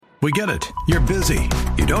We get it. You're busy.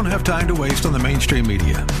 You don't have time to waste on the mainstream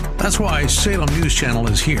media. That's why Salem News Channel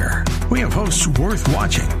is here. We have hosts worth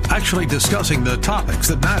watching, actually discussing the topics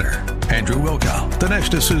that matter. Andrew Wilkow,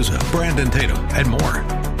 Dinesh D'Souza, Brandon Tatum, and more.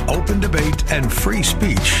 Open debate and free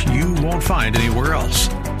speech you won't find anywhere else.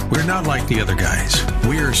 We're not like the other guys.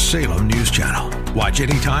 We're Salem News Channel. Watch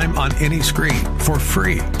anytime on any screen for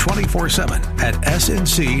free 24/7 at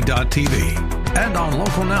snc.tv and on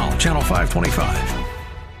Local Now, Channel 525.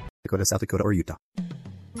 Dakota, South Dakota, or Utah.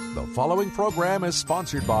 The following program is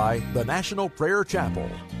sponsored by the National Prayer Chapel.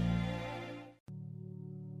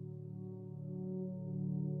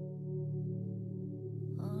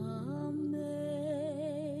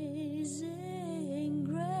 Amazing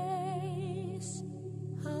grace,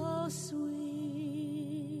 how sweet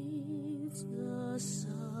the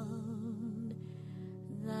sound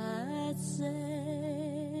that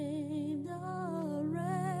saved a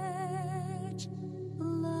wretch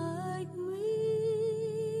like me.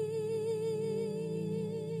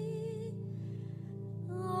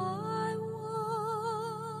 I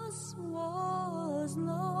was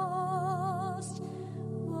lost,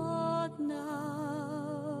 but now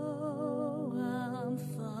I'm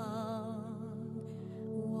found.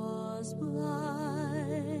 Was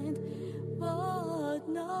blind, but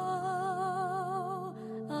now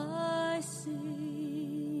I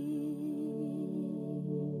see.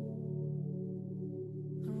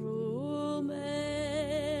 Through many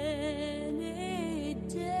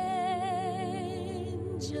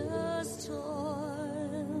dangerous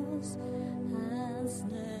toils and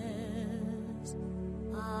snares,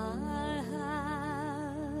 I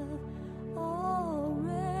have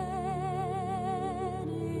already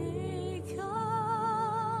come.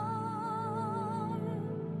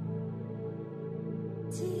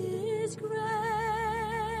 'Tis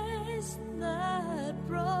grace that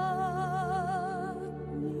brought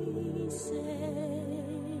me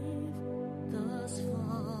safe thus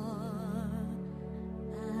far,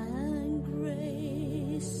 and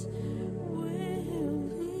grace will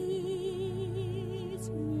lead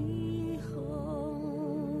me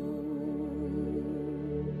home.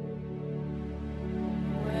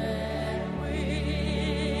 When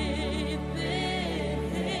we've been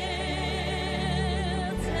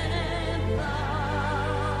hid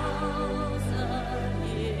 10,000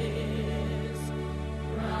 years,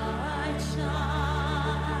 bright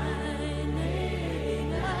shining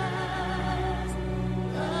as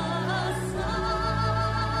the sun,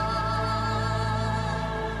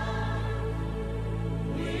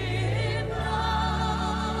 we've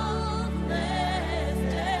boundless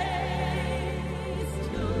days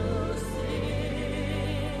to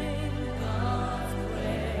sing God's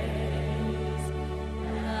praise.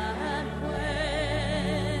 And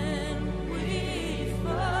when we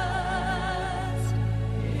first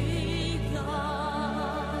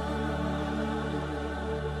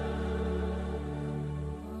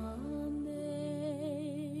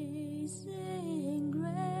Amazing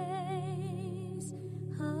grace,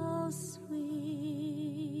 how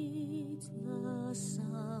sweet the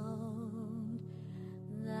sound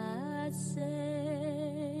that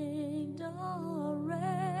saved a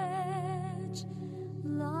wretch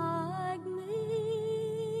like me.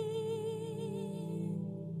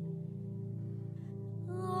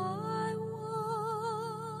 I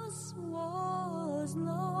was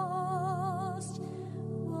lost,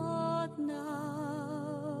 but now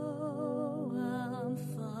I'm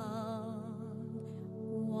found.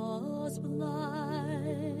 Was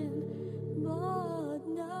blind, but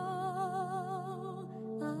now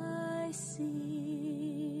I see.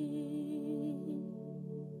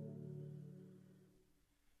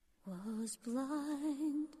 Was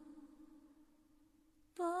blind,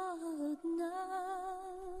 but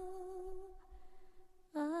now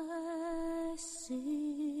I see.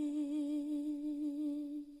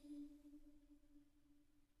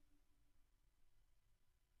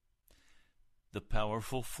 The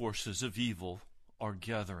powerful forces of evil are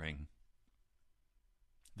gathering.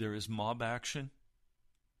 There is mob action.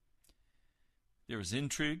 There is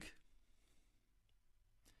intrigue,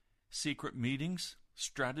 secret meetings,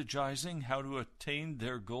 strategizing how to attain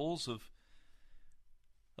their goals of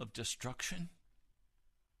destruction,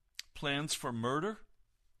 plans for murder,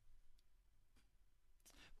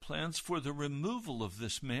 plans for the removal of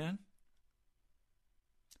this man,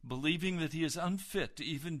 believing that he is unfit to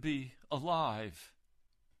even be alive.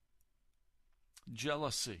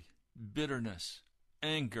 Jealousy, bitterness,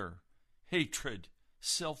 anger, hatred,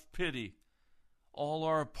 self-pity, all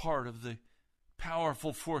are a part of the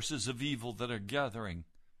powerful forces of evil that are gathering.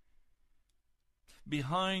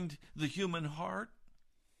 Behind the human heart,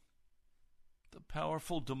 the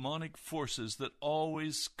powerful demonic forces that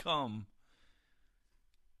always come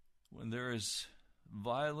when there is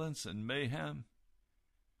violence and mayhem,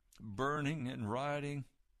 burning and rioting.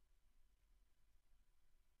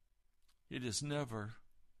 It is never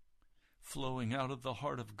flowing out of the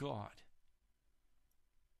heart of God.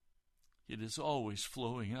 It is always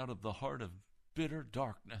flowing out of the heart of bitter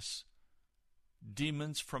darkness.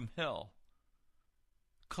 Demons from hell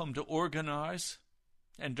come to organize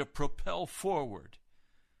and to propel forward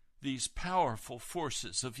these powerful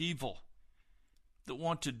forces of evil that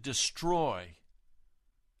want to destroy,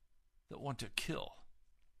 that want to kill.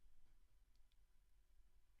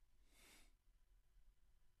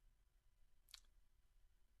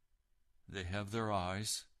 They have their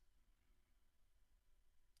eyes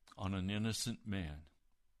on an innocent man.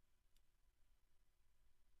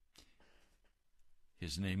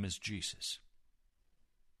 His name is Jesus.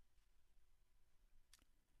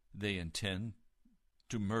 They intend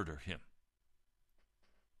to murder him,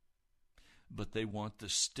 but they want the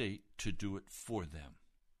state to do it for them.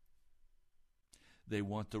 They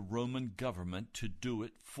want the Roman government to do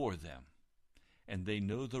it for them, and they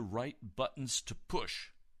know the right buttons to push.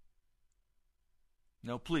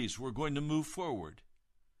 Now, please, we're going to move forward.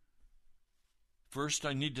 First,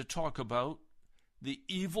 I need to talk about the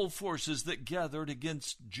evil forces that gathered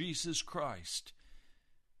against Jesus Christ.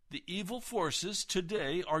 The evil forces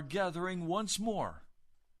today are gathering once more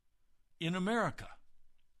in America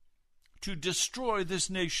to destroy this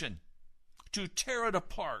nation, to tear it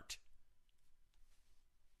apart.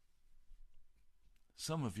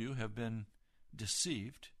 Some of you have been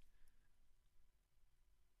deceived.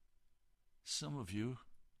 Some of you,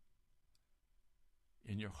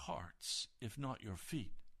 in your hearts, if not your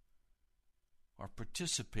feet, are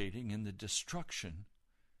participating in the destruction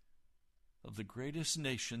of the greatest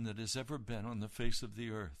nation that has ever been on the face of the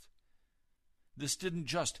earth. This didn't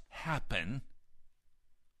just happen.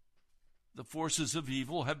 The forces of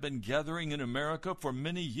evil have been gathering in America for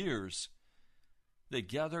many years. They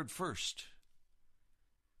gathered first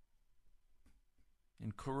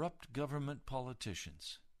in corrupt government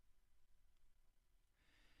politicians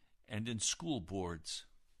and in school boards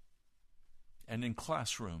and in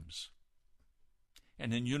classrooms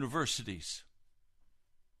and in universities.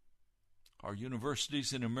 Our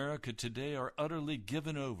universities in America today are utterly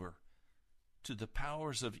given over to the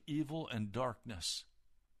powers of evil and darkness.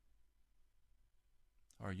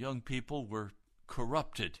 Our young people were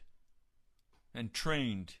corrupted and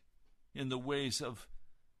trained in the ways of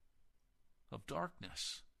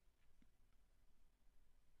darkness.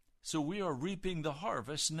 So we are reaping the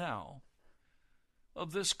harvest now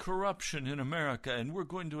of this corruption in America, and we're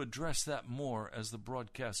going to address that more as the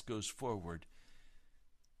broadcast goes forward.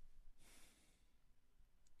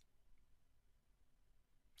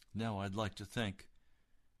 Now I'd like to thank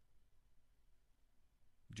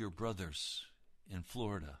dear brothers in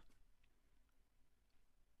Florida.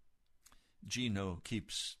 Gino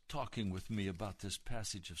keeps talking with me about this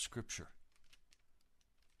passage of Scripture.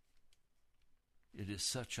 It is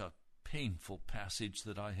such a painful passage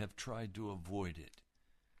that I have tried to avoid it,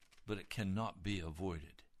 but it cannot be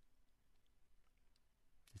avoided.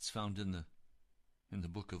 It's found in the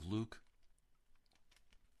book of Luke,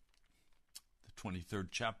 the 23rd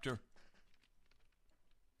chapter.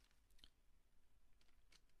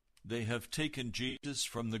 They have taken Jesus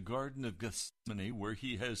from the Garden of Gethsemane, where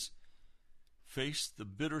he has faced the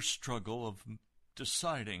bitter struggle of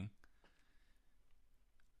deciding,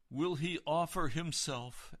 will he offer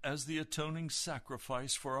himself as the atoning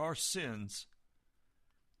sacrifice for our sins?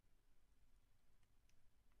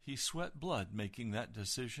 He sweat blood making that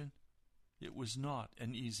decision. It was not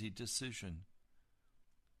an easy decision.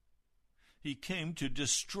 He came to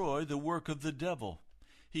destroy the work of the devil.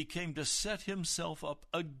 He came to set himself up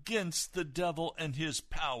against the devil and his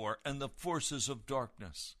power and the forces of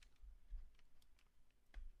darkness.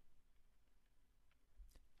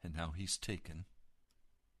 And now he's taken.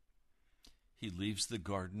 He leaves the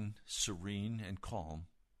garden serene and calm,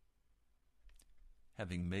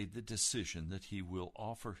 having made the decision that he will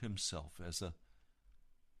offer himself as a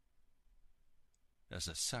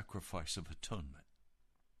sacrifice of atonement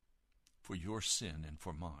for your sin and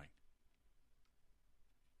for mine.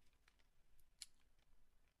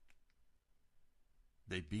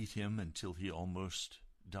 They beat him until he almost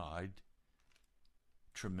died.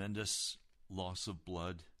 Tremendous loss of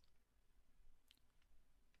blood.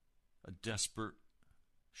 A desperate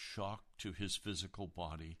shock to his physical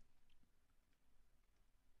body.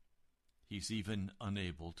 He's even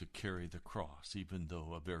unable to carry the cross, even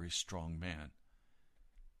though a very strong man.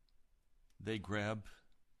 They grab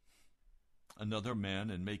another man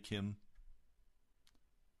and make him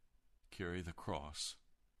carry the cross.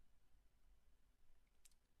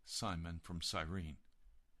 Simon from Cyrene.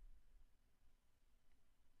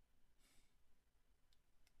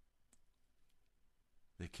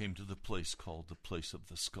 They came to the place called the place of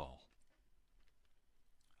the skull.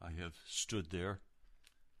 I have stood there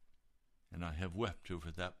and I have wept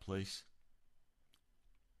over that place,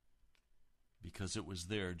 because it was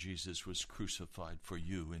there Jesus was crucified for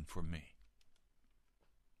you and for me.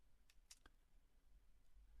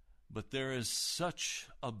 But there is such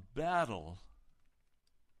a battle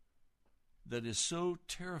that is so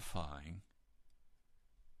terrifying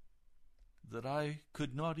that I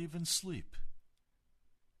could not even sleep.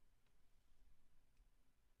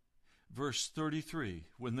 Verse 33,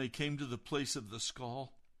 when they came to the place of the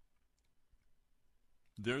skull,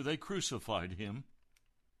 there they crucified him,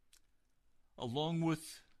 along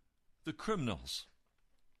with the criminals,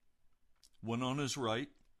 one on his right,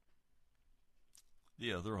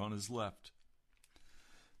 the other on his left.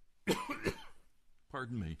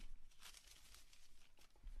 Pardon me.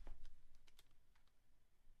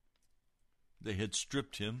 They had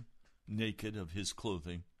stripped him naked of his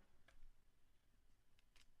clothing.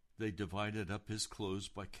 They divided up his clothes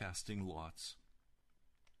by casting lots.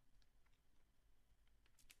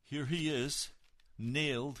 Here he is,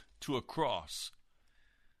 nailed to a cross,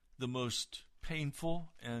 the most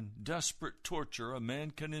painful and desperate torture a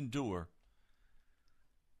man can endure.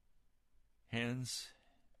 Hands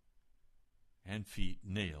and feet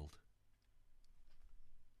nailed.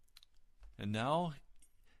 And now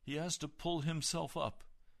he has to pull himself up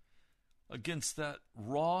against that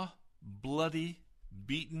raw, bloody,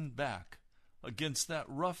 beaten back, against that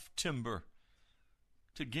rough timber,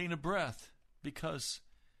 to gain a breath, because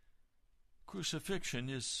crucifixion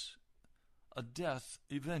is a death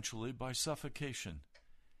eventually by suffocation,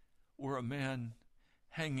 where a man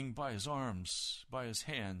hanging by his arms, by his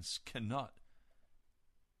hands, cannot,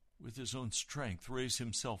 with his own strength, raise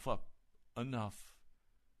himself up enough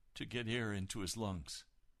to get air into his lungs.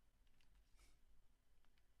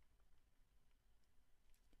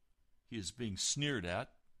 He is being sneered at,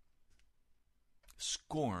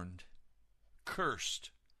 scorned,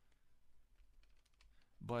 cursed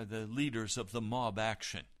by the leaders of the mob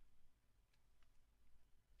action.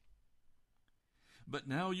 But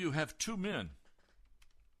now you have two men,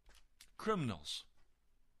 criminals,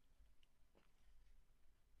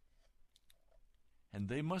 and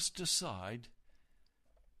they must decide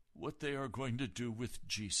what they are going to do with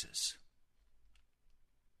Jesus.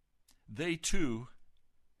 They too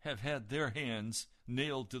have had their hands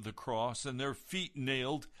nailed to the cross and their feet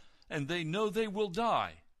nailed, and they know they will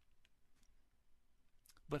die.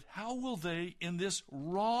 But how will they, in this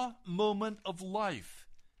raw moment of life,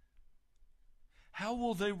 how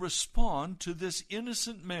will they respond to this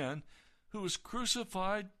innocent man who is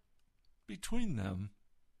crucified between them?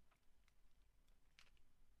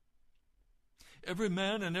 Every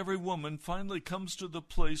man and every woman finally comes to the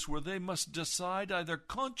place where they must decide, either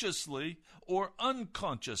consciously or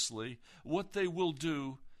unconsciously, what they will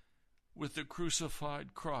do with the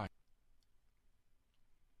crucified Christ.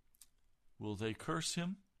 Will they curse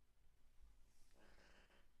him,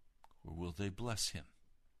 or will they bless him?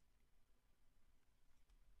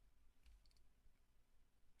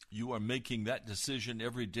 You are making that decision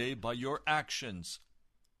every day by your actions.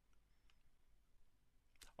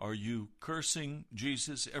 Are you cursing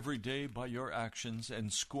Jesus every day by your actions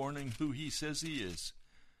and scorning who he says he is?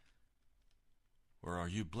 Or are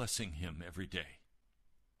you blessing him every day?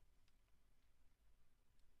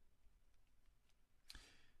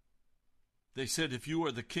 They said, if you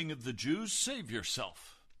are the king of the Jews, save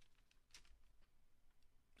yourself.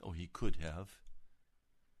 Oh, he could have.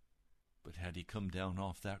 But had he come down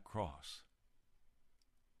off that cross,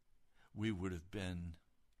 we would have been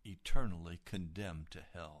eternally condemned to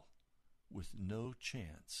hell with no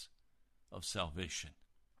chance of salvation.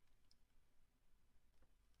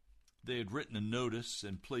 They had written a notice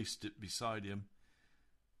and placed it beside him.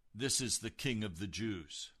 This is the King of the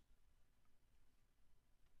Jews.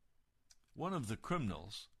 One of the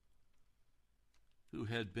criminals who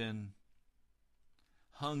had been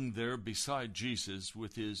hung there beside Jesus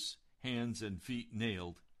with his hands and feet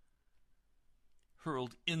nailed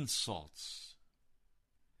hurled insults,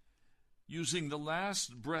 using the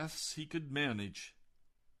last breaths he could manage,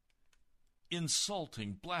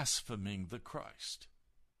 insulting, blaspheming the Christ.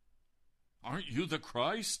 Aren't you the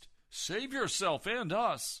Christ? Save yourself and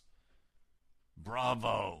us.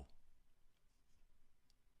 Bravo.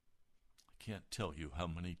 I can't tell you how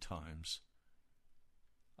many times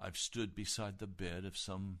I've stood beside the bed of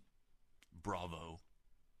some bravo,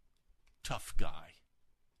 tough guy,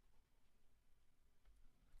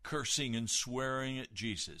 cursing and swearing at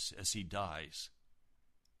Jesus as he dies,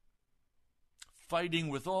 fighting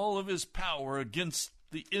with all of his power against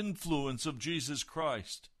the influence of Jesus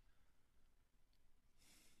Christ.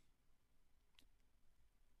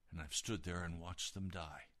 And I've stood there and watched them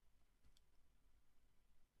die.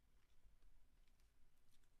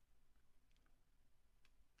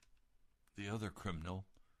 The other criminal,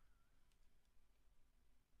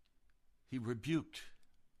 he rebuked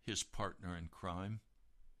his partner in crime.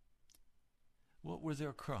 What were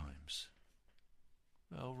their crimes?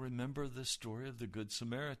 Well, remember the story of the Good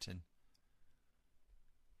Samaritan.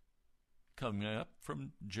 Coming up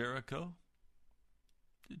from Jericho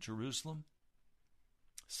to Jerusalem,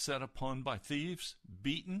 set upon by thieves,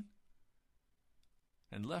 beaten,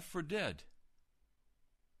 and left for dead.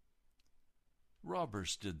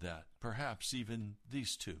 Robbers did that, perhaps even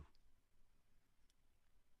these two.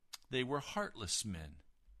 They were heartless men.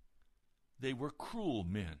 They were cruel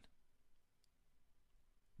men.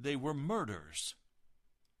 They were murderers.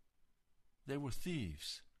 They were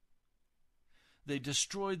thieves. They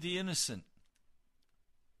destroyed the innocent.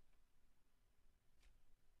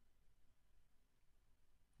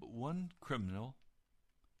 But one criminal,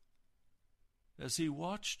 as he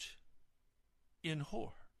watched in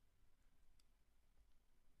horror,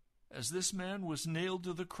 as this man was nailed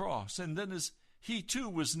to the cross, and then as he too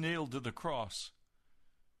was nailed to the cross,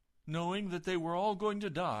 knowing that they were all going to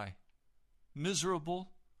die,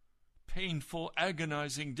 miserable, painful,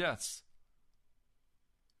 agonizing deaths,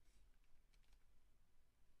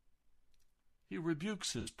 he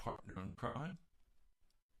rebukes his partner in crime.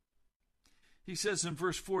 He says in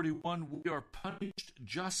verse 41, "We are punished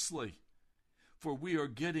justly, for we are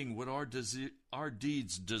getting what our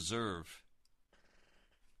deeds deserve."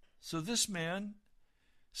 So this man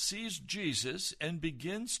sees Jesus and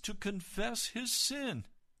begins to confess his sin.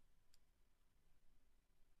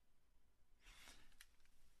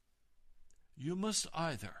 You must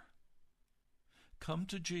either come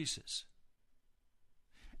to Jesus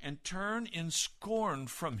and turn in scorn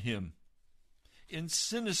from him, in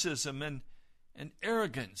cynicism and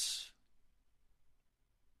arrogance,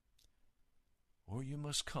 or you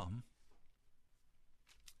must come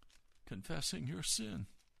confessing your sin.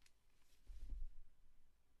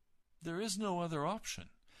 There is no other option.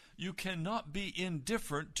 You cannot be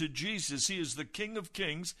indifferent to Jesus. He is the King of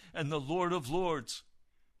Kings and the Lord of Lords.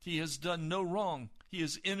 He has done no wrong. He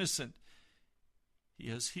is innocent. He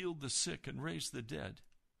has healed the sick and raised the dead.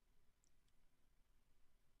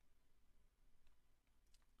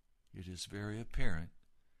 It is very apparent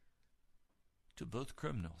to both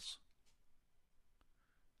criminals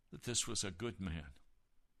that this was a good man,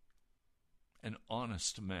 an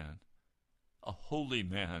honest man, a holy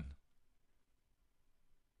man.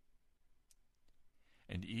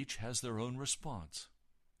 And each has their own response.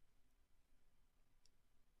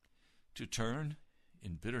 To turn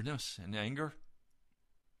in bitterness and anger,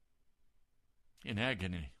 in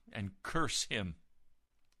agony, and curse him.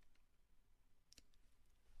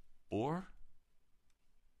 Or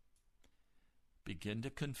begin to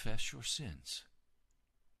confess your sins.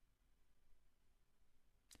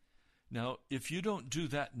 Now, if you don't do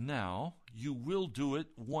that now, you will do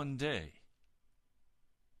it one day.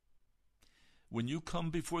 When you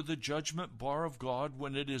come before the judgment bar of God,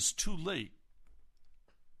 when it is too late,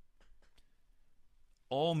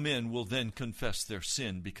 all men will then confess their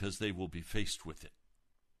sin because they will be faced with it.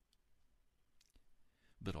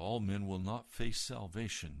 But all men will not face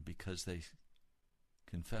salvation because they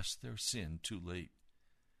confess their sin too late.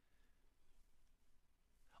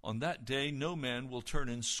 On that day, no man will turn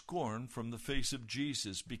in scorn from the face of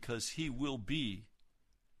Jesus because he will be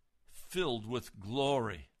filled with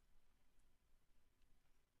glory.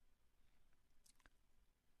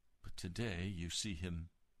 But today, you see him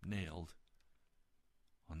nailed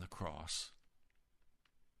on the cross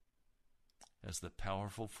as the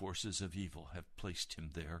powerful forces of evil have placed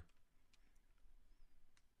him there.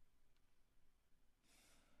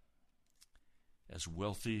 As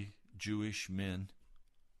wealthy Jewish men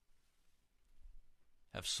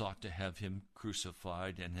have sought to have him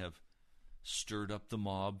crucified and have stirred up the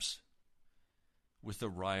mobs with the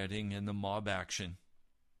rioting and the mob action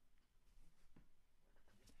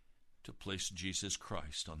to place Jesus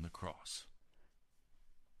Christ on the cross.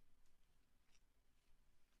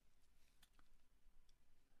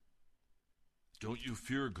 "Don't you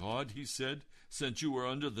fear God," he said, "since you are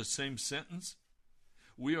under the same sentence?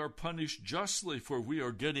 We are punished justly, for we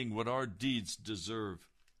are getting what our deeds deserve.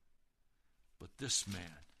 But this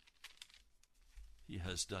man, he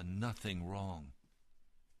has done nothing wrong.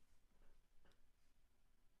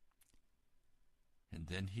 And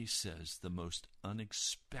then he says the most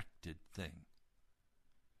unexpected thing.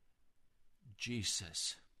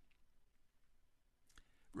 Jesus,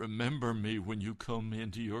 remember me when you come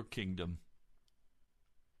into your kingdom.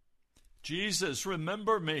 Jesus,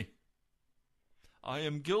 remember me. I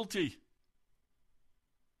am guilty.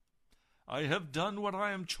 I have done what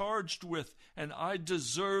I am charged with, and I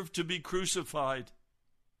deserve to be crucified.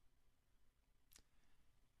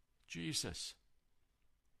 Jesus,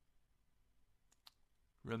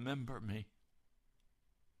 remember me.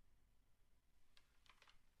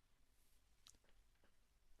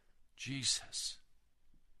 Jesus,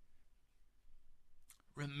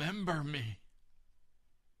 remember me.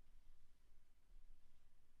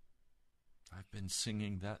 I've been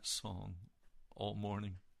singing that song all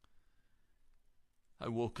morning. I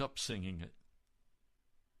woke up singing it.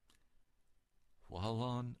 While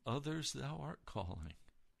on others thou art calling,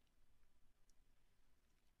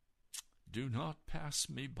 do not pass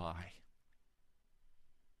me by.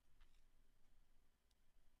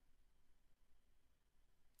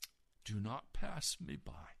 Do not pass me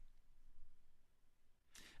by.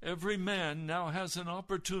 Every man now has an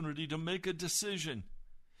opportunity to make a decision.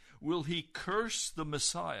 Will he curse the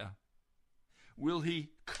Messiah? Will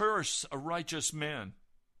he curse a righteous man?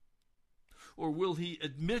 Or will he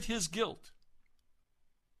admit his guilt?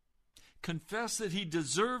 Confess that he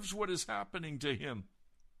deserves what is happening to him.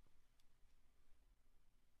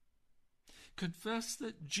 Confess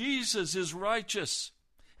that Jesus is righteous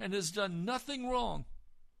and has done nothing wrong.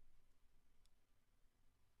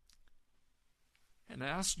 And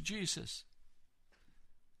ask Jesus,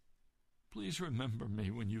 please remember me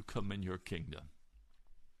when you come in your kingdom.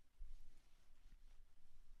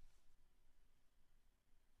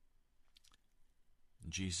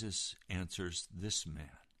 Jesus answers this man.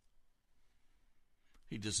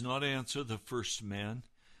 He does not answer the first man.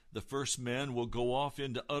 The first man will go off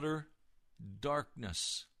into utter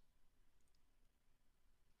darkness.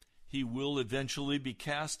 He will eventually be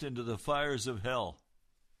cast into the fires of hell.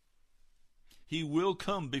 He will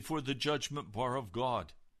come before the judgment bar of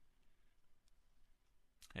God.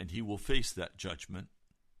 And he will face that judgment.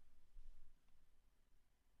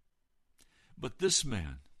 But this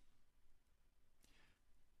man,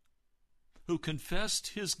 who confessed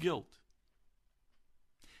his guilt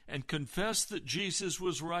and confessed that Jesus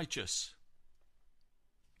was righteous,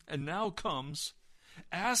 and now comes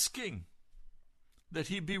asking that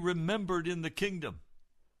he be remembered in the kingdom,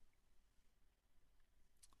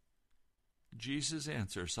 Jesus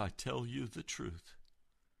answers, I tell you the truth.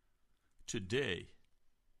 Today,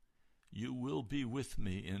 you will be with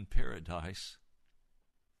me in paradise.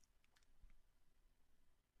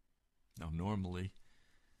 Now, normally,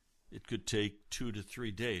 it could take 2 to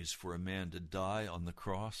 3 days for a man to die on the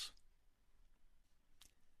cross.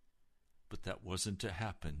 But that wasn't to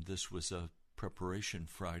happen. This was a preparation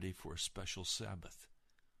Friday for a special Sabbath.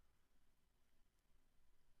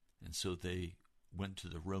 And so they went to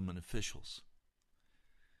the Roman officials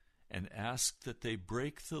and asked that they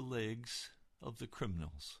break the legs of the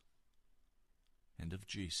criminals and of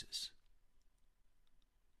Jesus,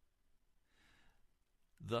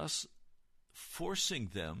 thus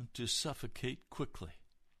forcing them to suffocate quickly.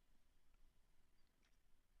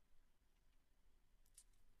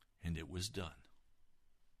 And it was done.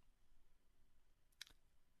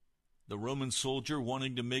 The Roman soldier,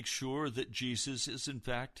 wanting to make sure that Jesus is in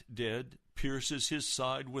fact dead, pierces his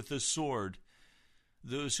side with a sword.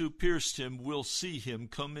 Those who pierced him will see him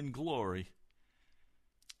come in glory.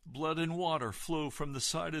 Blood and water flow from the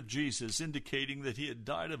side of Jesus, indicating that he had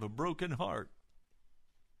died of a broken heart.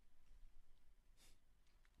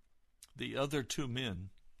 The other 2 men,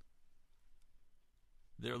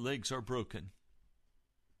 their legs are broken.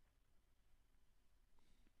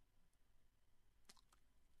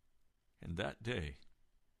 And that day,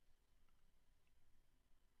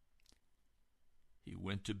 he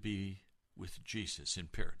went to be with Jesus in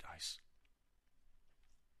paradise.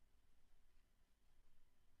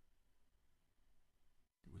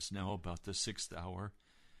 It was now about the 6th hour,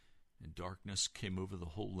 and darkness came over the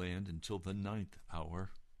whole land until the 9th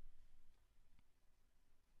hour.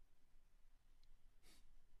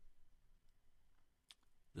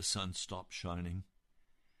 The sun stopped shining.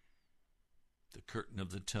 The curtain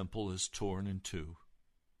of the temple is torn in two.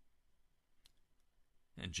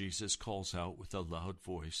 And Jesus calls out with a loud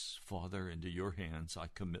voice, Father, into your hands I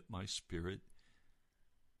commit my spirit.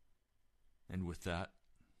 And with that,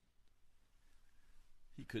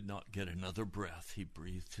 he could not get another breath. He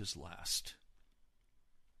breathed his last.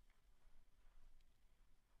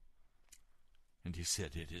 And he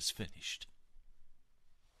said, it is finished.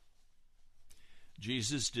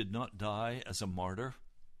 Jesus did not die as a martyr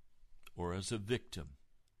or as a victim.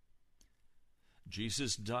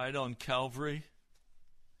 Jesus died on Calvary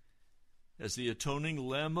as the atoning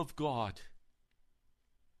Lamb of God.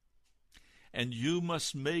 And you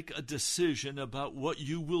must make a decision about what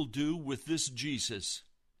you will do with this Jesus.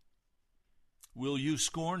 Will you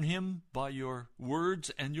scorn him by your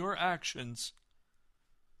words and your actions?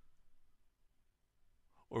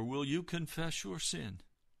 Or will you confess your sin?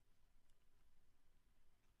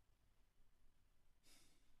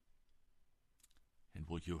 And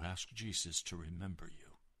will you ask Jesus to remember you?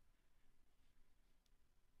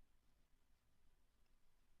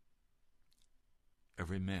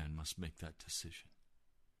 Every man must make that decision.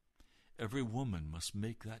 Every woman must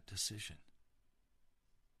make that decision.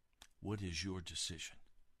 What is your decision?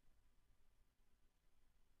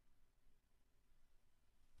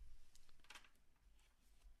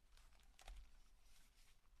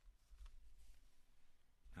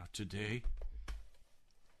 Now today,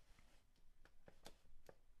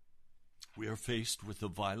 we are faced with the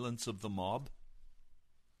violence of the mob.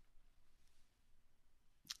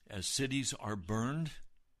 As cities are burned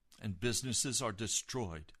and businesses are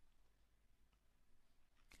destroyed,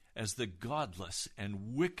 as the godless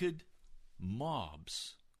and wicked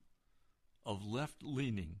mobs of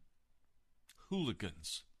left-leaning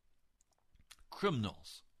hooligans,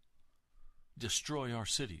 criminals, destroy our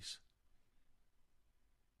cities,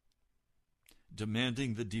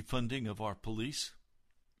 demanding the defunding of our police,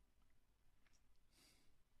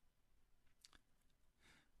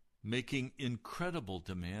 making incredible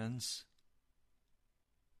demands,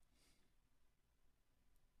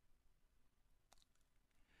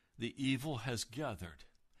 the evil has gathered.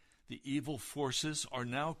 The evil forces are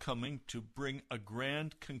now coming to bring a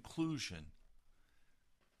grand conclusion.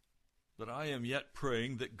 But I am yet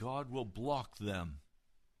praying that God will block them.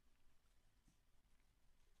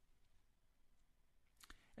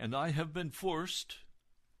 And I have been forced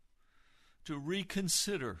to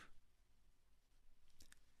reconsider.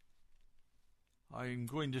 I am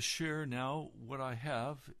going to share now what I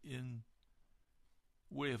have in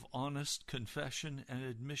way of honest confession and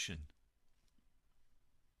admission.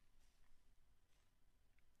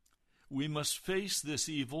 We must face this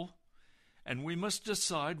evil, and we must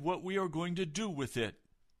decide what we are going to do with it.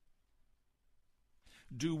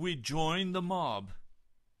 Do we join the mob?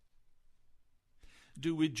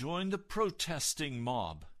 Do we join the protesting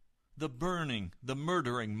mob, the burning, the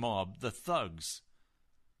murdering mob, the thugs?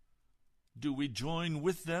 Do we join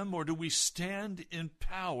with them, or do we stand in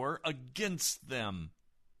power against them?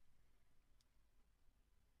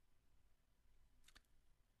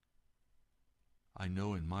 I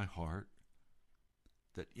know in my heart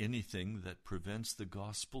that anything that prevents the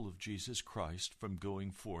gospel of Jesus Christ from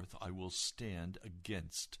going forth, I will stand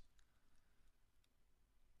against.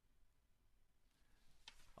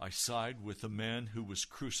 I side with the man who was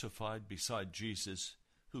crucified beside Jesus,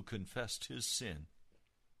 who confessed his sin.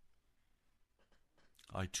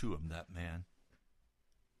 I too am that man.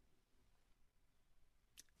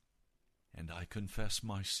 And I confess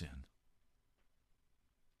my sin.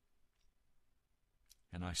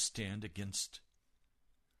 And I stand against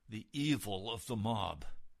the evil of the mob.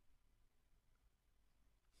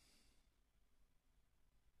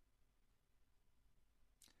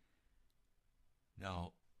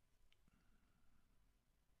 Now,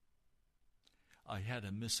 I had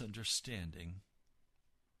a misunderstanding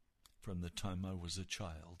from the time I was a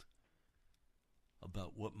child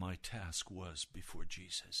about what my task was before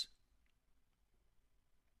Jesus.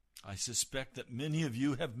 I suspect that many of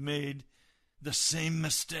you have made the same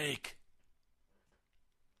mistake.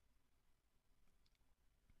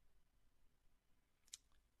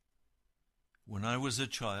 When I was a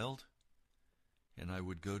child and I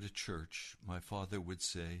would go to church, my father would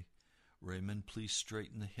say, "Raymond, please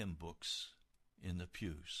straighten the hymn books in the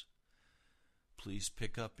pews. Please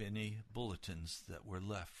pick up any bulletins that were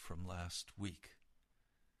left from last week.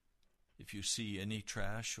 If you see any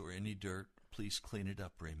trash or any dirt, please clean it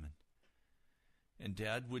up, Raymond." And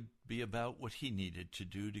Dad would be about what he needed to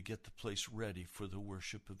do to get the place ready for the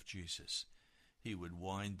worship of Jesus. He would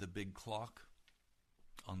wind the big clock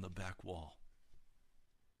on the back wall.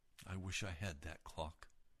 I wish I had that clock.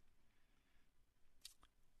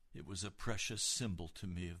 It was a precious symbol to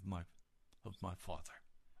me of my father.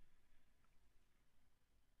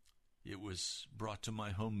 It was brought to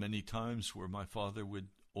my home many times where my father would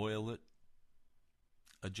oil it,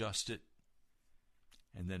 adjust it,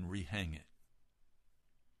 and then rehang it.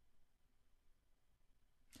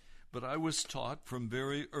 But I was taught from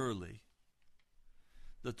very early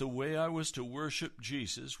that the way I was to worship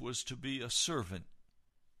Jesus was to be a servant.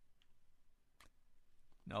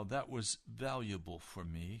 Now that was valuable for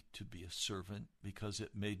me to be a servant because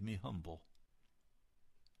it made me humble.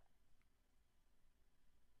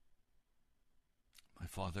 My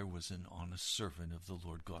father was an honest servant of the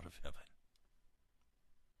Lord God of heaven.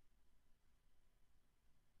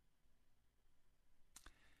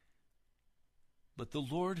 But the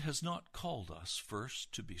Lord has not called us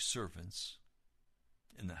first to be servants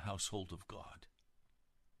in the household of God.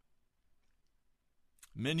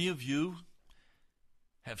 Many of you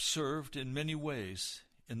have served in many ways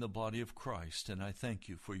in the body of Christ, and I thank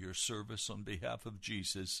you for your service on behalf of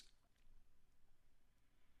Jesus.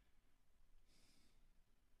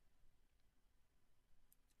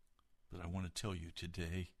 But I want to tell you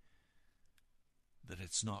today that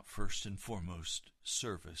it's not first and foremost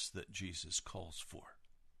service that Jesus calls for.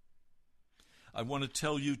 I want to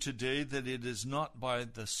tell you today that it is not by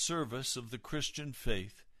the service of the Christian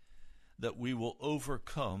faith that we will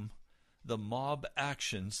overcome the mob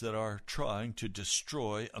actions that are trying to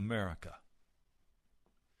destroy America.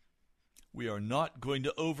 We are not going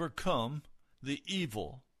to overcome the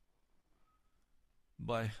evil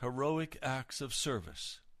by heroic acts of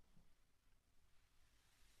service.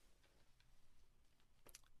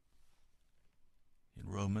 In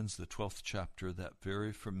Romans, the 12th chapter, that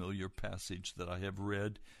very familiar passage that I have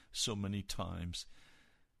read so many times,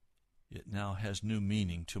 it now has new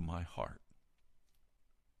meaning to my heart.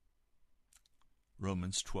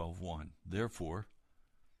 Romans 12:1. Therefore,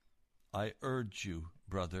 I urge you,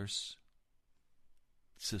 brothers,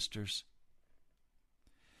 sisters,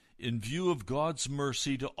 in view of God's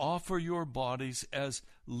mercy, to offer your bodies as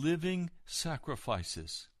living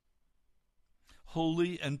sacrifices,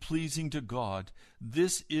 holy and pleasing to God.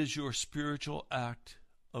 This is your spiritual act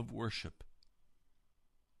of worship.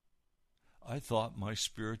 I thought my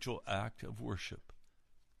spiritual act of worship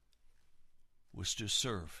was to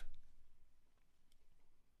serve.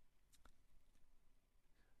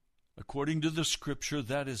 According to the Scripture,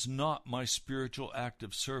 that is not my spiritual act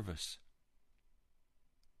of service.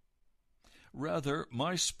 Rather,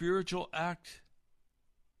 my spiritual act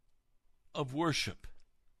of worship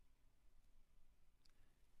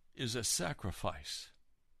is a sacrifice.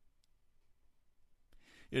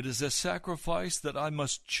 It is a sacrifice that I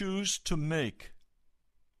must choose to make.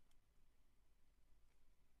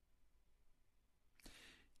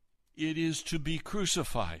 It is to be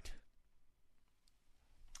crucified.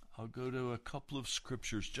 I'll go to a couple of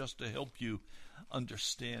scriptures just to help you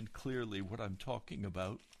understand clearly what I'm talking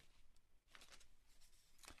about.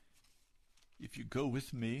 If you go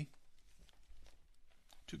with me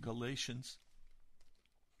to Galatians,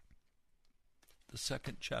 the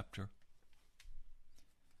 2nd chapter,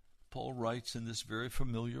 Paul writes in this very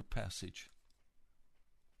familiar passage,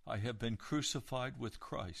 I have been crucified with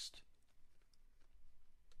Christ,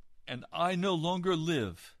 and I no longer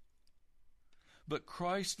live, but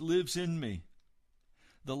Christ lives in me.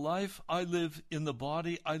 The life I live in the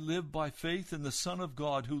body, I live by faith in the Son of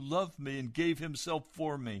God who loved me and gave himself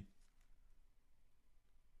for me.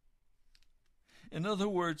 In other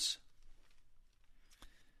words,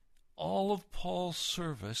 all of Paul's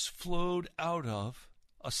service flowed out of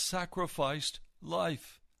a sacrificed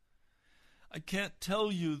life. I can't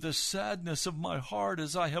tell you the sadness of my heart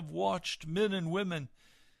as I have watched men and women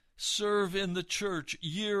serve in the church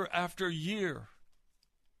year after year,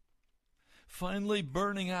 finally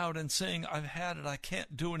burning out and saying, I've had it, I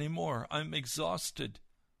can't do anymore, I'm exhausted.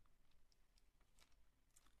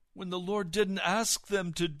 When the Lord didn't ask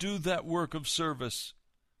them to do that work of service,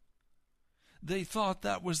 they thought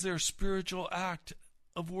that was their spiritual act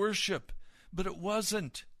of worship, but it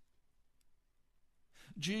wasn't.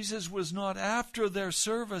 Jesus was not after their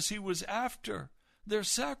service, he was after their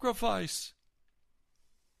sacrifice.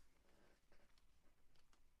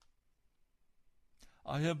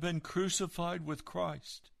 I have been crucified with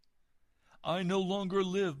Christ. I no longer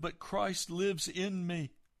live, but Christ lives in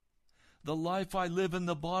me. The life I live in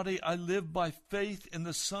the body, I live by faith in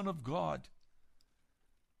the Son of God.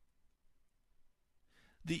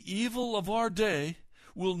 The evil of our day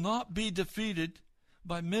will not be defeated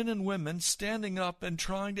by men and women standing up and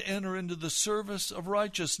trying to enter into the service of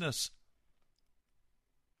righteousness.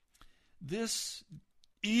 This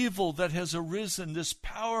evil that has arisen, this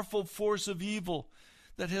powerful force of evil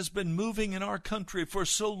that has been moving in our country for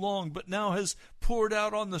so long, but now has poured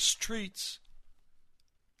out on the streets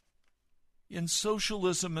in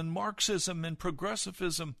socialism and Marxism and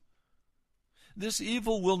progressivism. This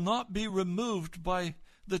evil will not be removed by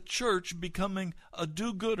the church becoming a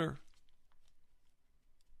do-gooder.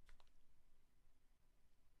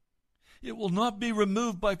 It will not be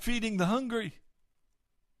removed by feeding the hungry.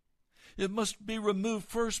 It must be removed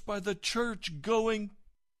first by the church going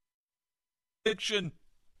addiction.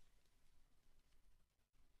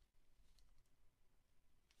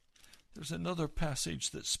 There's another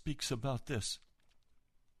passage that speaks about this.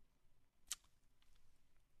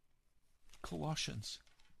 Colossians.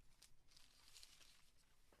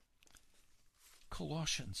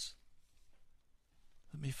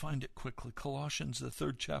 Let me find it quickly. Colossians, the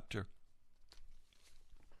 3rd chapter.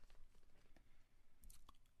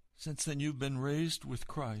 Since then you've been raised with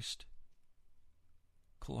Christ.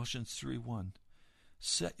 Colossians 3:1.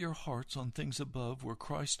 Set your hearts on things above, where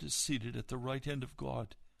Christ is seated at the right hand of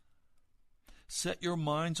God. Set your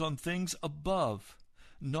minds on things above,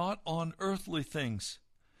 not on earthly things.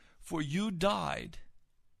 For you died,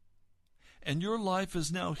 and your life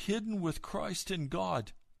is now hidden with Christ in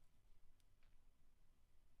God.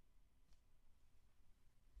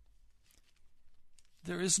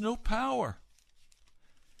 There is no power.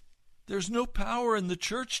 There's no power in the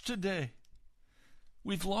church today.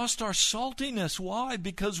 We've lost our saltiness. Why?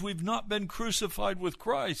 Because we've not been crucified with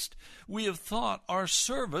Christ. We have thought our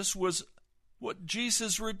service was what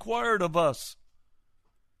Jesus required of us.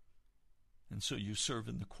 And so you serve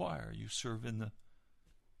in the choir, you serve in the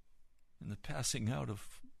passing out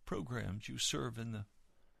of programs, you serve in the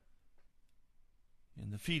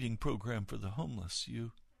feeding program for the homeless,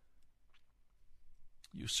 you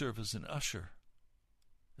serve as an usher,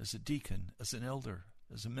 as a deacon, as an elder,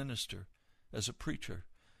 as a minister, as a preacher.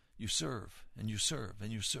 You serve, and you serve,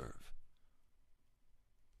 and you serve.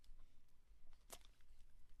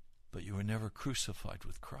 But you were never crucified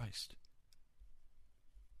with Christ.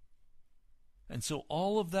 And so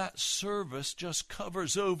all of that service just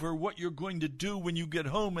covers over what you're going to do when you get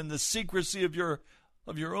home in the secrecy of your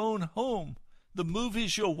own home, the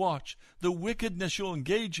movies you'll watch, the wickedness you'll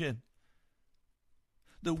engage in,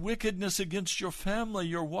 the wickedness against your family,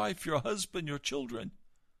 your wife, your husband, your children,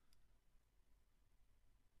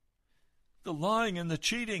 the lying and the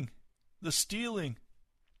cheating, the stealing,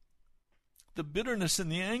 the bitterness and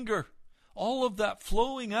the anger, all of that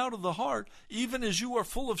flowing out of the heart, even as you are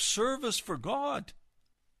full of service for God.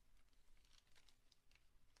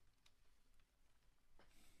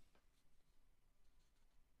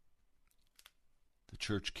 The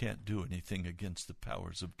church can't do anything against the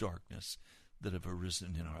powers of darkness that have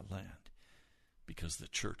arisen in our land because the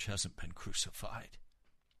church hasn't been crucified.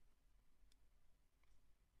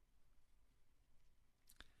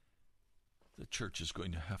 The church is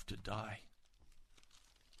going to have to die.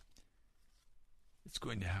 It's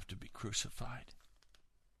going to have to be crucified.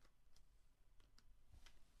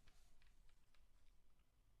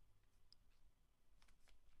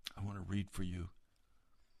 I want to read for you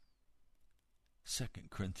 2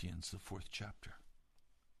 Corinthians, the 4th chapter.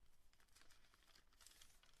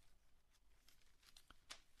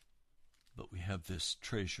 But we have this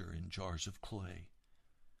treasure in jars of clay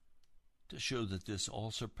to show that this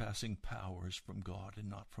all-surpassing power is from God and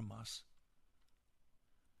not from us.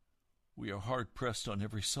 We are hard-pressed on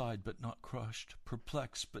every side, but not crushed,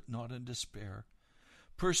 perplexed, but not in despair,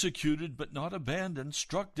 persecuted, but not abandoned,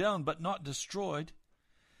 struck down, but not destroyed.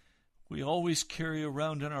 We always carry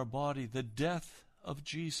around in our body the death of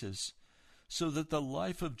Jesus, so that the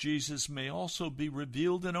life of Jesus may also be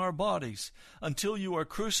revealed in our bodies. Until you are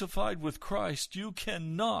crucified with Christ, you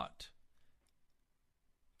cannot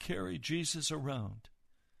carry Jesus around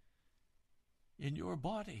in your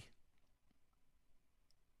body.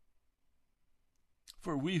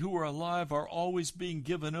 For we who are alive are always being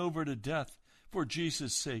given over to death for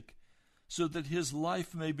Jesus' sake, so that his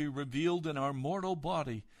life may be revealed in our mortal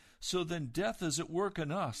body. So then death is at work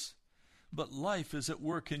in us, but life is at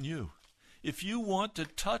work in you. If you want to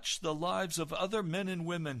touch the lives of other men and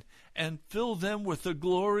women and fill them with the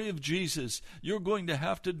glory of Jesus, you're going to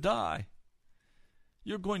have to die.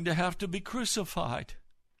 You're going to have to be crucified.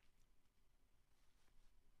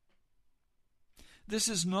 This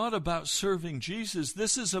is not about serving Jesus.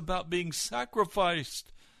 This is about being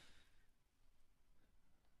sacrificed.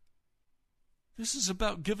 This is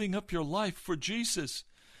about giving up your life for Jesus.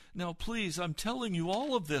 Now, please, I'm telling you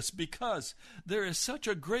all of this because there is such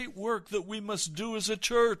a great work that we must do as a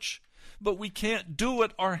church, but we can't do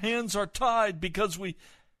it. Our hands are tied because we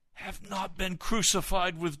have not been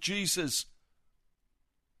crucified with Jesus.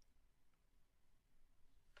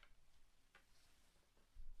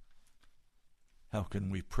 How can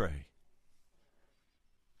we pray?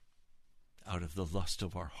 Out of the lust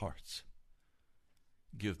of our hearts.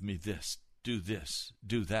 Give me this, do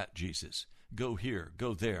that, Jesus. Go here,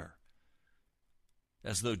 go there.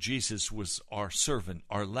 As though Jesus was our servant,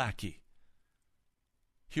 our lackey,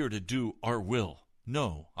 here to do our will.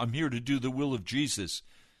 No, I'm here to do the will of Jesus.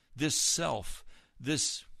 This self,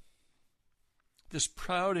 this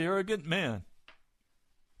proud, arrogant man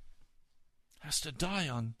has to die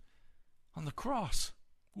on the cross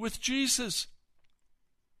with Jesus.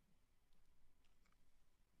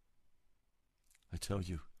 I tell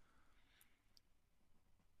you,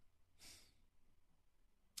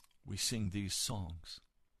 we sing these songs.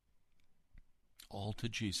 All to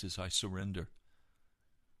Jesus I surrender.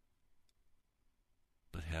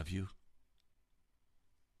 But have you?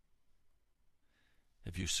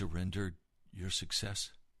 Have you surrendered your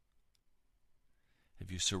success?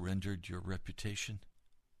 Have you surrendered your reputation?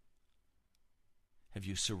 Have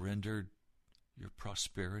you surrendered your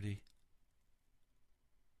prosperity?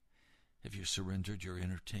 Have you surrendered your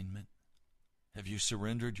entertainment? Have you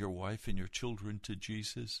surrendered your wife and your children to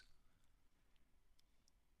Jesus?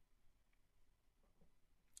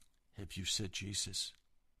 Have you said, Jesus,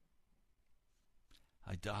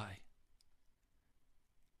 I die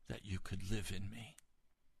that you could live in me?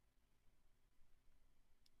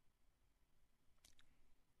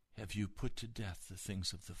 Have you put to death the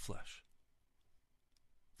things of the flesh,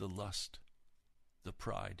 the lust, the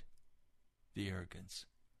pride, the arrogance,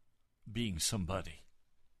 being somebody?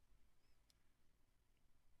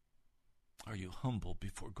 Are you humble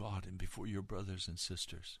before God and before your brothers and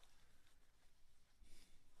sisters?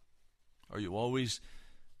 Are you always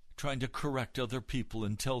trying to correct other people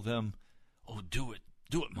and tell them, oh, do it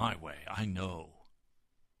my way, I know?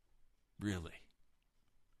 Really?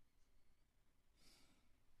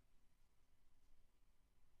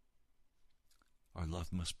 Our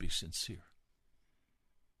love must be sincere.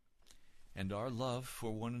 And our love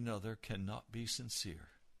for one another cannot be sincere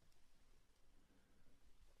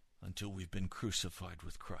until we've been crucified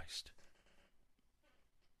with Christ.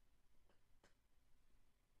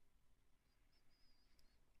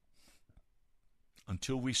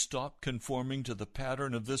 Until we stop conforming to the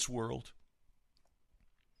pattern of this world,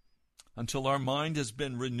 until our mind has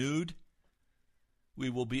been renewed, we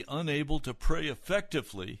will be unable to pray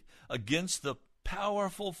effectively against the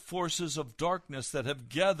powerful forces of darkness that have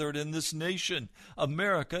gathered in this nation.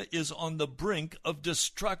 America is on the brink of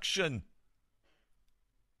destruction,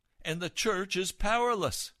 and the church is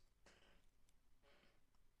powerless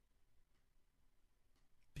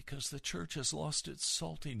because the church has lost its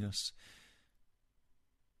saltiness,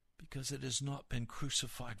 because it has not been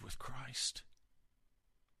crucified with Christ.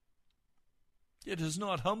 It has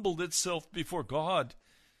not humbled itself before God.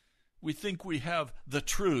 We think we have the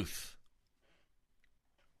truth.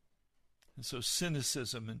 And so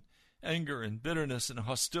cynicism and anger and bitterness and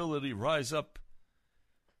hostility rise up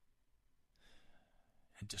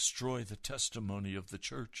and destroy the testimony of the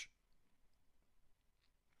church.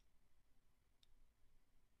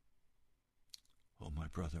 Oh, my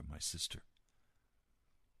brother, my sister,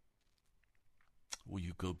 will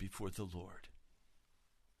you go before the Lord?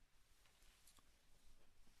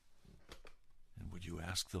 And would you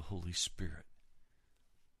ask the Holy Spirit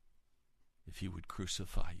if He would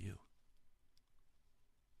crucify you?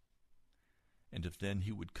 And if then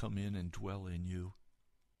He would come in and dwell in you?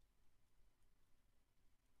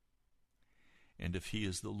 And if He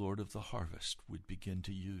is the Lord of the harvest, would begin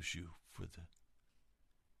to use you for the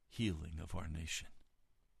healing of our nation?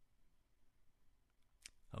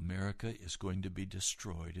 America is going to be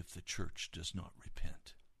destroyed if the church does not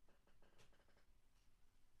repent.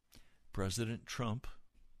 President Trump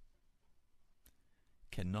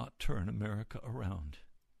cannot turn America around.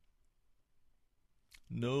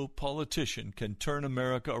 No politician can turn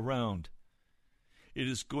America around. It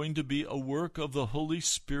is going to be a work of the Holy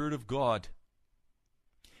Spirit of God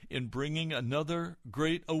in bringing another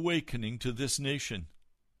great awakening to this nation.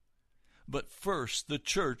 But first, the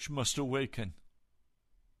church must awaken.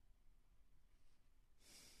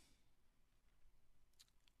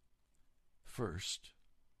 First,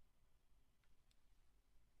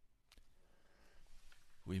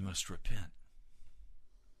 we must repent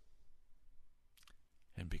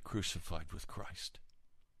and be crucified with Christ.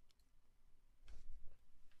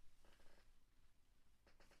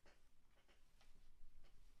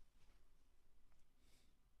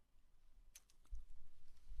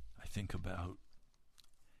 I think about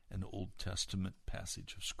an Old Testament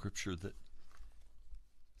passage of Scripture that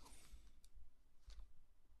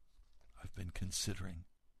I've been considering.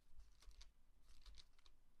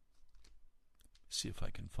 See if I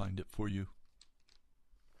can find it for you.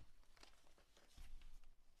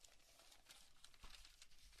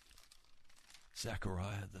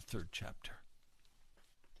 Zechariah, the 3rd chapter.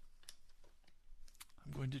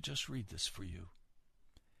 I'm going to just read this for you.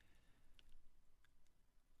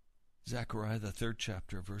 Zechariah, the 3rd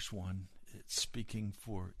chapter, verse 1. It's speaking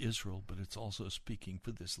for Israel, but it's also speaking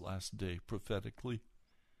for this last day prophetically.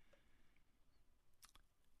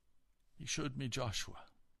 He showed me Joshua,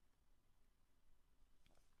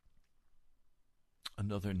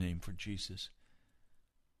 another name for Jesus.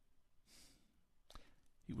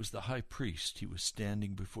 He was the high priest. He was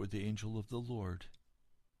standing before the angel of the Lord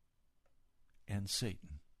and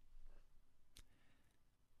Satan.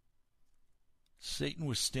 Satan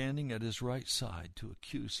was standing at his right side to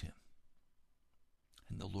accuse him.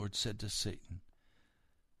 And the Lord said to Satan,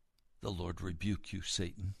 "The Lord rebuke you,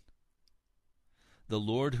 Satan. The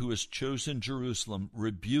Lord who has chosen Jerusalem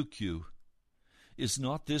rebuke you. Is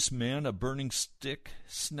not this man a burning stick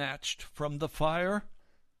snatched from the fire?"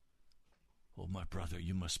 Oh, my brother,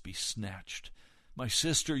 you must be snatched. My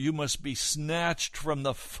sister, you must be snatched from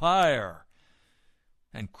the fire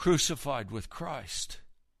and crucified with Christ.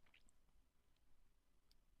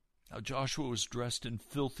 Now Joshua was dressed in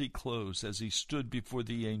filthy clothes as he stood before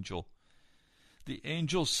the angel. The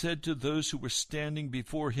angel said to those who were standing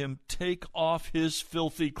before him, "Take off his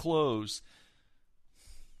filthy clothes."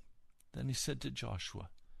 Then he said to Joshua,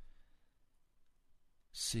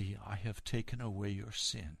 "See, I have taken away your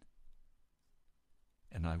sin,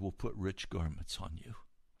 and I will put rich garments on you."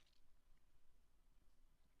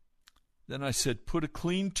 Then I said, "Put a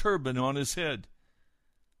clean turban on his head."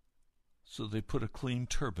 So they put a clean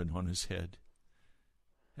turban on his head,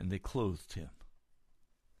 and they clothed him,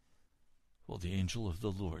 while the angel of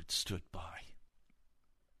the Lord stood by.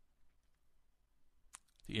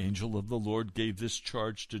 The angel of the Lord gave this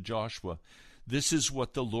charge to Joshua. "This is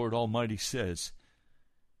what the Lord Almighty says.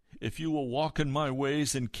 If you will walk in my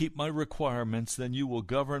ways and keep my requirements, then you will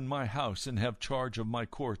govern my house and have charge of my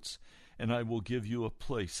courts, and I will give you a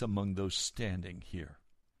place among those standing here."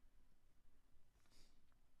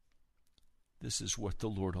 This is what the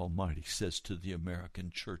Lord Almighty says to the American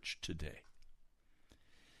church today.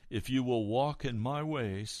 If you will walk in my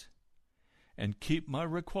ways and keep my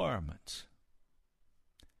requirements,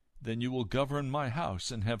 then you will govern my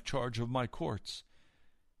house and have charge of my courts,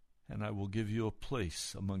 and I will give you a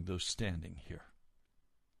place among those standing here.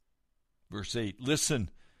 Verse 8,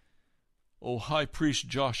 "Listen, O high priest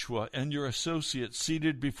Joshua, and your associates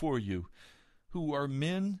seated before you, who are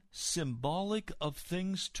men symbolic of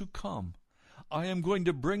things to come. I am going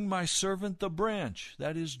to bring my servant the branch,"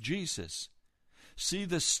 that is Jesus. "See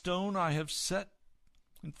the stone I have set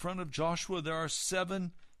in front of Joshua? There are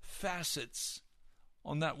 7 facets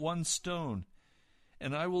on that one stone.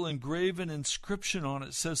 And I will engrave an inscription on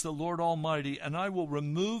it, says the Lord Almighty, and I will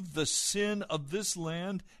remove the sin of this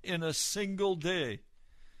land in a single day."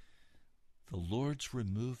 The Lord's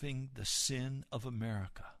removing the sin of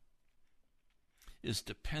America is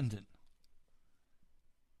dependent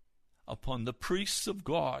upon the priests of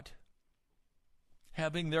God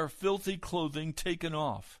having their filthy clothing taken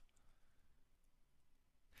off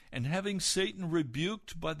and having Satan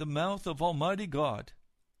rebuked by the mouth of Almighty God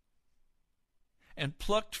and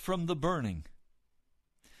plucked from the burning.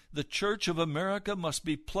 The Church of America must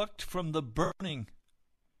be plucked from the burning.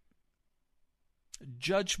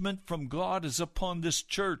 Judgment from God is upon this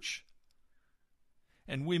church,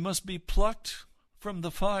 and we must be plucked from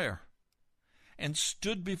the fire and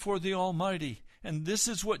stood before the Almighty. And this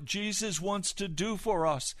is what Jesus wants to do for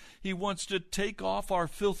us. He wants to take off our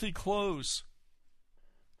filthy clothes.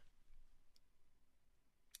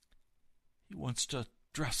 He wants to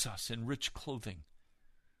dress us in rich clothing,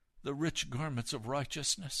 the rich garments of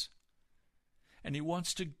righteousness. And he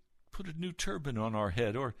wants to put a new turban on our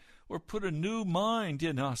head, or put a new mind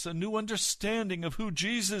in us, a new understanding of who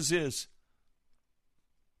Jesus is.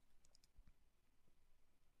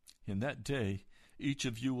 In that day, each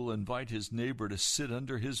of you will invite his neighbor to sit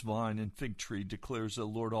under his vine and fig tree, declares the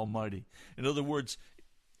Lord Almighty. In other words,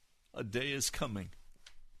 a day is coming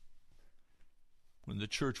when the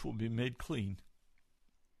church will be made clean,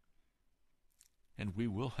 and we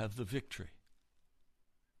will have the victory,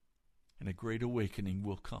 and a great awakening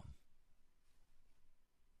will come.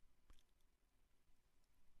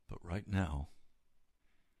 But right now,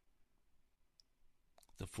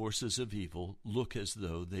 the forces of evil look as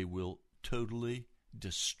though they will totally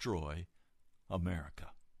destroy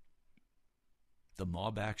America. The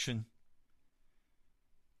mob action,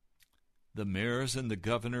 the mayors and the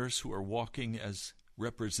governors who are walking as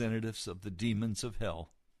representatives of the demons of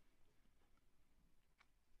hell.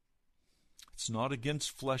 It's not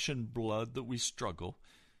against flesh and blood that we struggle.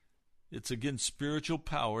 It's against spiritual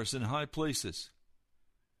powers in high places.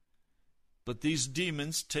 But these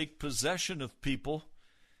demons take possession of people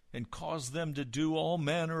and cause them to do all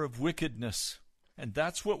manner of wickedness. And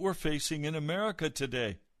that's what we're facing in America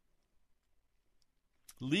today.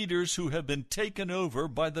 Leaders who have been taken over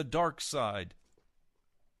by the dark side.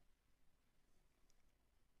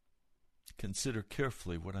 Consider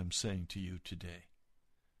carefully what I'm saying to you today.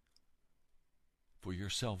 For your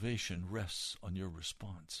salvation rests on your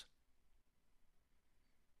response.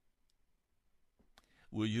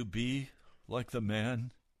 Will you be like the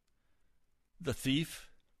man, the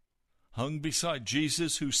thief, hung beside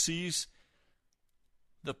Jesus, who sees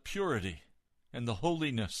the purity and the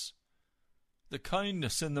holiness, the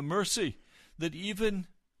kindness and the mercy that even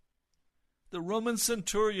the Roman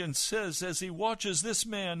centurion says as he watches this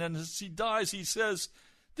man, and as he dies, he says,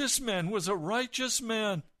 "This man was a righteous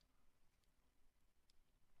man."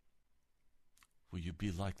 Will you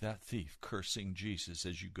be like that thief, cursing Jesus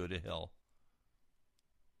as you go to hell?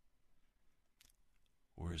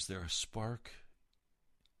 Or is there a spark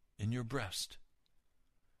in your breast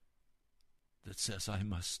that says, I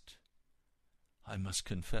must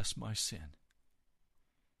confess my sin.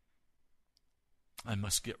 I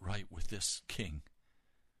must get right with this King,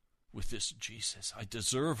 with this Jesus. I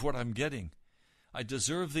deserve what I'm getting. I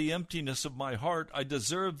deserve the emptiness of my heart. I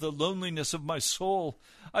deserve the loneliness of my soul.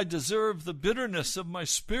 I deserve the bitterness of my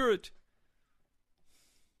spirit.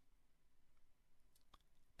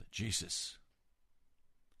 But Jesus,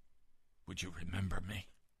 would you remember me?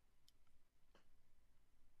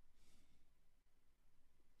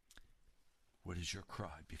 What is your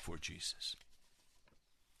cry before Jesus?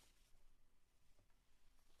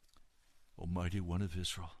 Almighty One of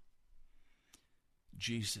Israel,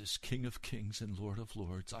 Jesus, King of kings and Lord of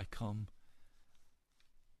lords, I come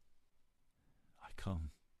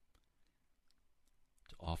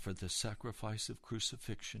to offer the sacrifice of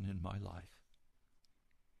crucifixion in my life,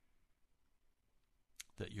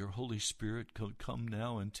 that your Holy Spirit could come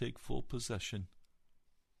now and take full possession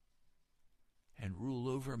and rule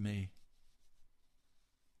over me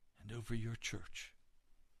and over your church.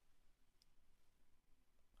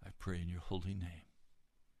 I pray in your holy name.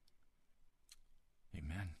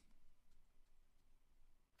 Amen.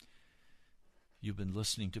 You've been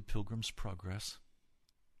listening to Pilgrim's Progress.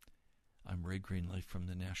 I'm Ray Greenleaf from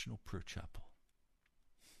the National Prayer Chapel.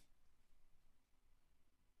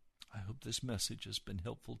 I hope this message has been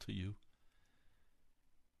helpful to you.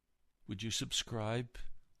 Would you subscribe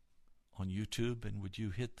on YouTube, and would you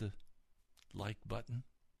hit the like button?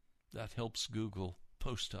 That helps Google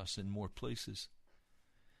post us in more places.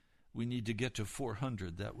 We need to get to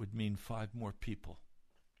 400. That would mean 5 more people.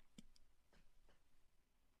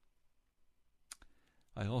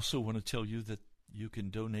 I also want to tell you that you can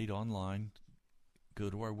donate online. Go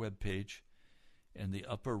to our webpage, and the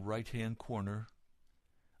upper right-hand corner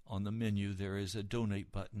on the menu there is a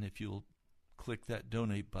donate button. If you'll click that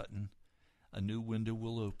donate button, a new window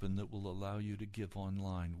will open that will allow you to give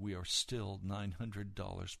online. We are still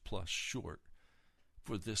 $900 plus short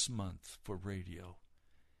for this month for radio.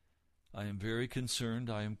 I am very concerned.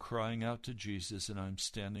 I am crying out to Jesus, and I'm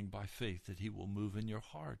standing by faith that he will move in your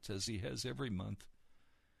hearts, as he has every month,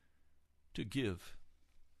 to give.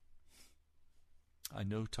 I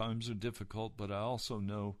know times are difficult, but I also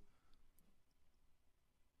know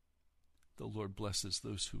the Lord blesses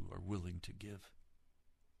those who are willing to give.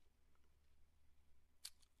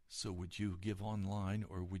 So would you give online,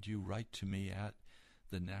 or would you write to me at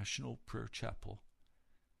the National Prayer Chapel,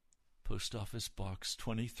 Post Office Box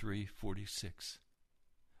 2346,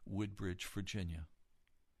 Woodbridge, Virginia,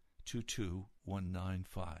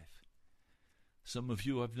 22195. Some of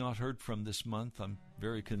you I've not heard from this month. I'm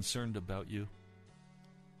very concerned about you.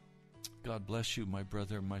 God bless you, my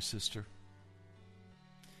brother and my sister.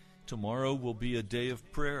 Tomorrow will be a day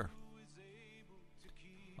of prayer.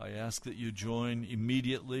 I ask that you join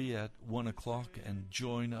immediately at 1 o'clock and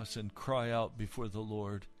join us and cry out before the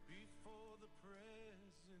Lord.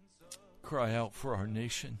 Cry out for our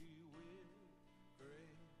nation.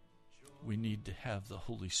 We need to have the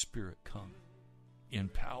Holy Spirit come in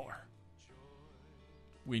power.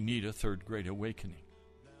 We need a third great awakening.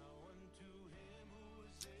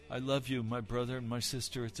 I love you, my brother and my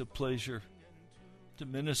sister. It's a pleasure to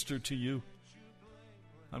minister to you.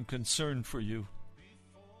 I'm concerned for you.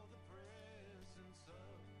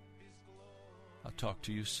 I'll talk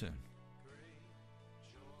to you soon.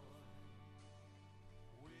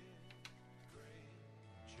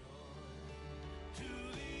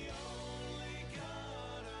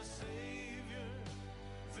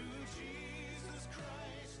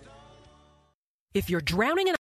 If you're drowning in